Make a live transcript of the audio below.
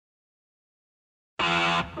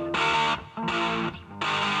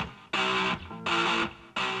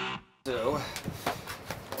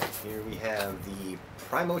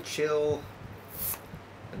Primochill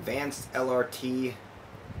Advanced LRT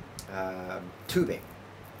tubing.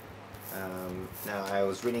 Now I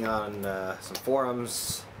was reading on some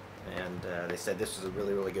forums, and they said this was a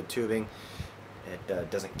really good tubing.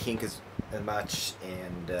 It doesn't kink as much,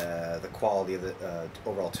 and the quality of the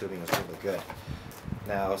overall tubing is really good.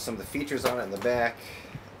 Now some of the features on it in the back,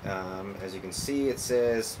 as you can see, it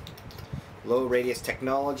says low radius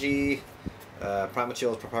technology.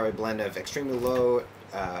 Primochill's proprietary blend of extremely low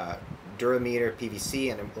durameter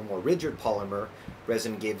PVC and a more rigid polymer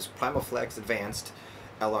resin gives Primoflex Advanced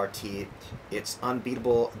LRT its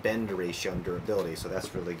unbeatable bend ratio and durability, so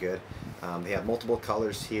that's really good. They have multiple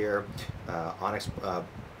colors here: onyx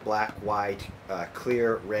black, white,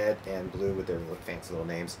 clear, red, and blue with their fancy little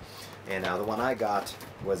names. And the one I got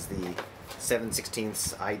was the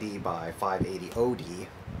 7/16 ID by 580 OD.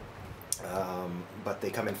 But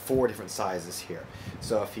they come in 4 different sizes here.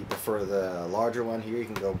 So if you prefer the larger one here, you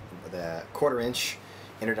can go with a 1/4 inch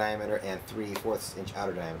inner diameter and 3/4 inch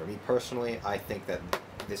outer diameter. Me personally, I think that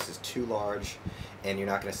this is too large, and you're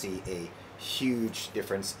not going to see a huge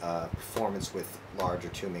difference performance with larger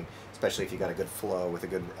tubing, especially if you got a good flow with a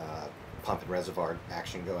good pump and reservoir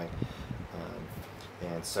action going.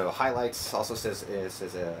 And so highlights also says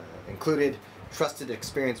included trusted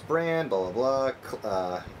experienced brand, blah blah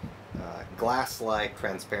blah. Glass-like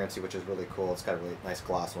transparency, which is really cool. It's got a really nice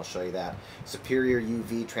gloss, and I'll show you that. Superior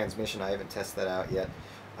UV transmission. I haven't tested that out yet.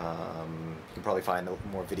 You can probably find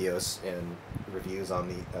more videos and reviews on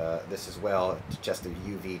the this as well. Just the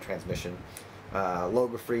UV transmission.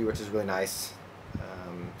 Logo-free, which is really nice.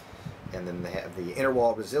 And then they have the inner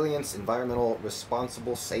wall resilience, environmental,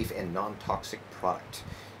 responsible, safe, and non-toxic product.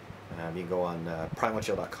 You can go on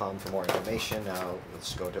primochill.com for more information. Now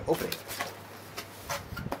let's go to opening.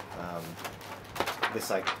 This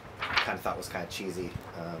I kind of thought was kind of cheesy,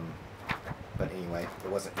 but anyway, it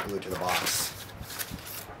wasn't glued to the box.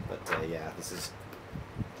 But yeah, this is,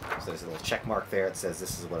 so there's a little check mark there. It says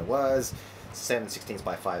this is what it was: 7/16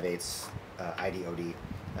 by 5/8 IDOD,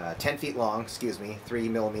 10 feet long. Excuse me,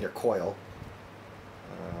 3mm coil.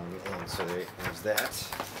 And so there's that.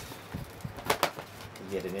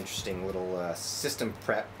 You get an interesting little system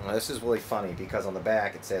prep. Now, this is really funny because on the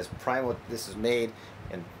back it says this is made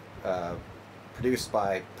and produced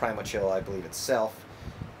by Primochill, I believe itself,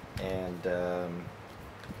 and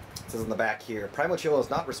it says on the back here, Primochill is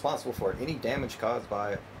not responsible for any damage caused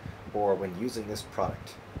by or when using this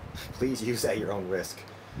product. Please use at your own risk.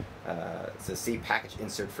 It says see package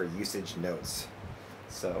insert for usage notes.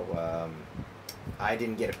 So I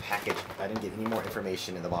didn't get a package, I didn't get any more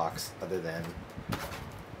information in the box other than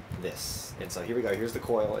this. And so here we go, here's the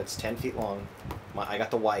coil. It's 10 feet long. I got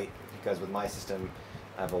the white because with my system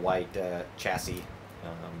I have a white chassis,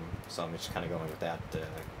 so I'm just kind of going with that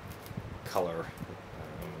color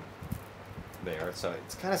there. So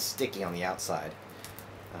it's kind of sticky on the outside,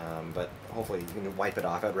 but hopefully you can wipe it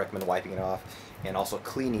off. I'd recommend wiping it off and also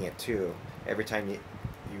cleaning it too. Every time you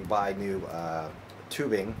buy new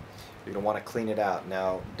tubing, you're going to want to clean it out.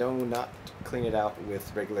 Now, do not clean it out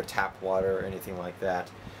with regular tap water or anything like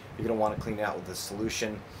that. You're going to want to clean it out with a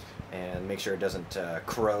solution and make sure it doesn't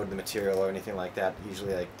corrode the material or anything like that.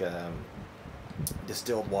 Usually like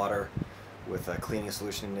distilled water with a cleaning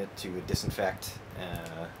solution in it to disinfect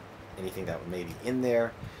anything that may be in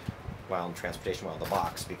there while in transportation, while in the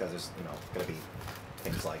box, because there's going to be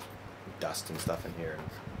things like dust and stuff in here, and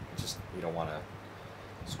just you don't want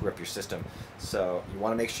to screw up your system. So you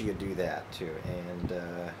want to make sure you do that too, and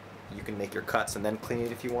you can make your cuts and then clean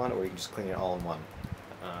it if you want, or you can just clean it all in one.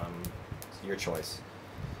 It's your choice.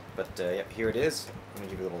 But yep, here it is. I'm going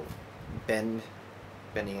to give you a little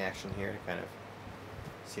bending action here to kind of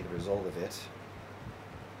see the result of it.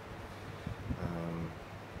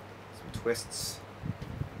 Some twists.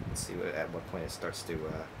 Let's see at what point it starts to,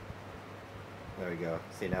 there we go.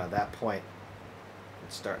 See, now at that point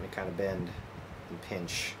it's starting to kind of bend and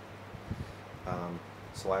pinch.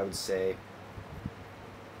 So I would say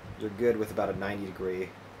you're good with about a 90-degree,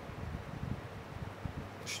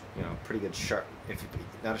 pretty good sharp, if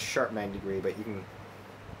not a sharp 90-degree, but you can,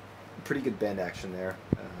 pretty good bend action there.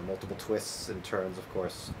 Multiple twists and turns, of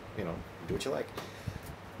course, do what you like.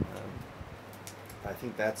 I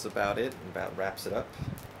think that's about it, about wraps it up.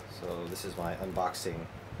 So this is my unboxing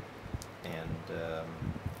and,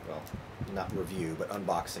 well, not review, but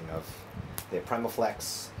unboxing of the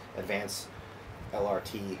Primoflex Advanced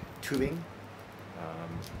LRT tubing.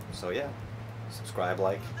 So yeah, subscribe,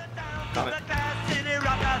 like, comment.